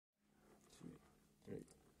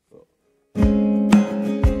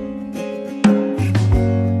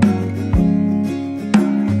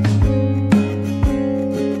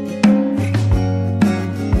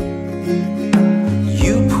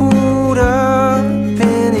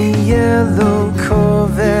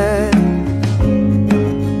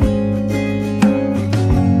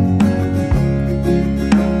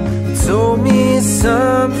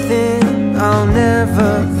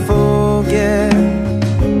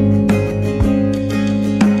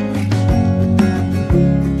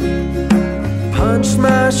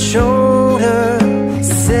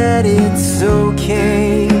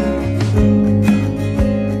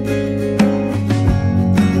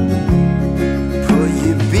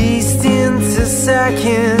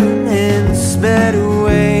second and sped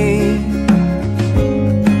away.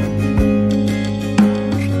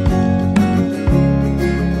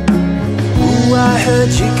 Ooh, I heard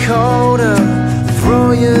you called her,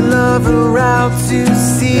 throw your lover out to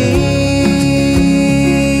sea.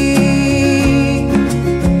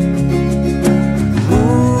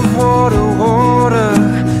 Move water, water,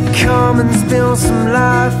 come and spill some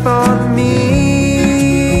life on me.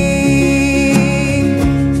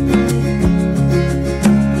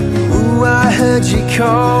 I heard you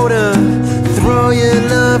called her, throw your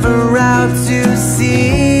lover out to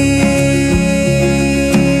sea.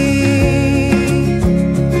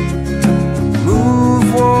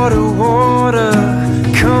 Move water, water,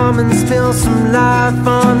 come and spill some life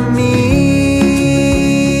on me.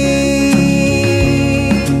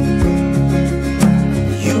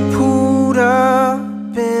 You pulled up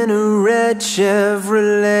in a red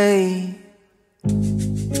Chevrolet.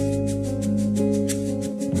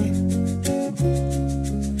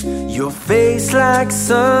 Your face like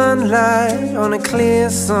sunlight on a clear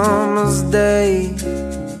summer's day.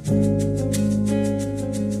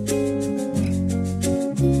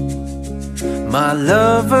 My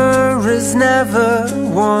lover has never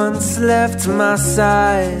once left my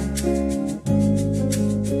side.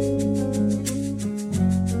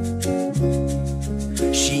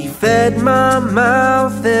 She fed my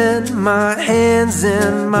mouth and my hands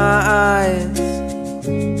and my eyes.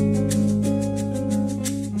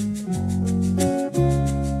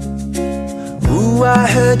 I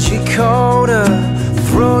heard you called her,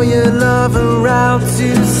 throw your lover out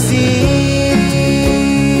to sea.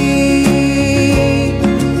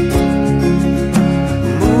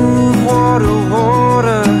 Move water,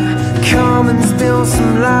 water, come and spill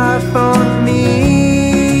some life on me.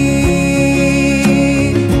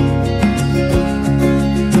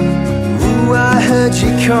 Ooh, I heard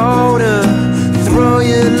you called her, throw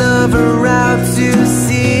your lover out to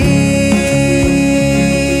sea.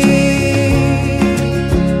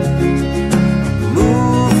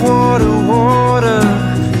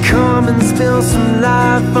 Spill some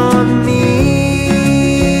life on me.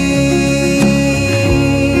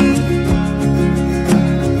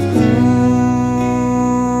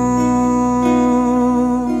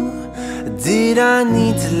 Ooh, did I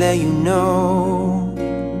need to let you know?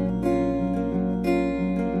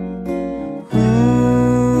 Ooh,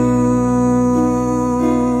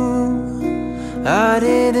 I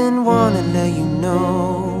didn't wanna let you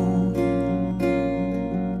know.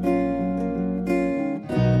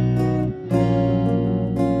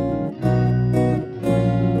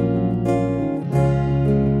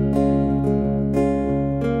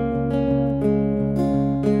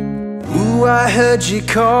 I heard you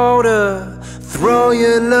called her, throw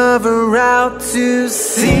your lover out to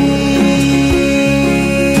sea.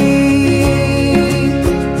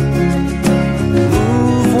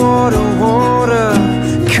 Move water, water,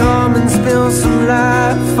 come and spill some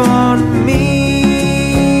life on me.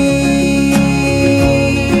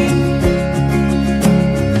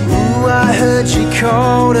 Ooh, I heard you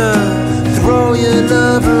called her, throw your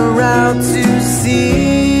lover out to sea.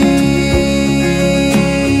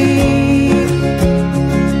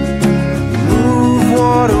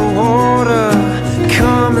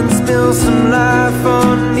 Spill some life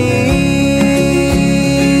on me.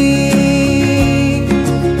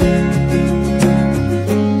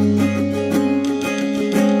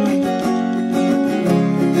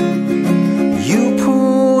 You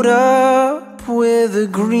pulled up with a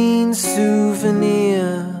green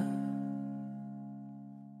souvenir.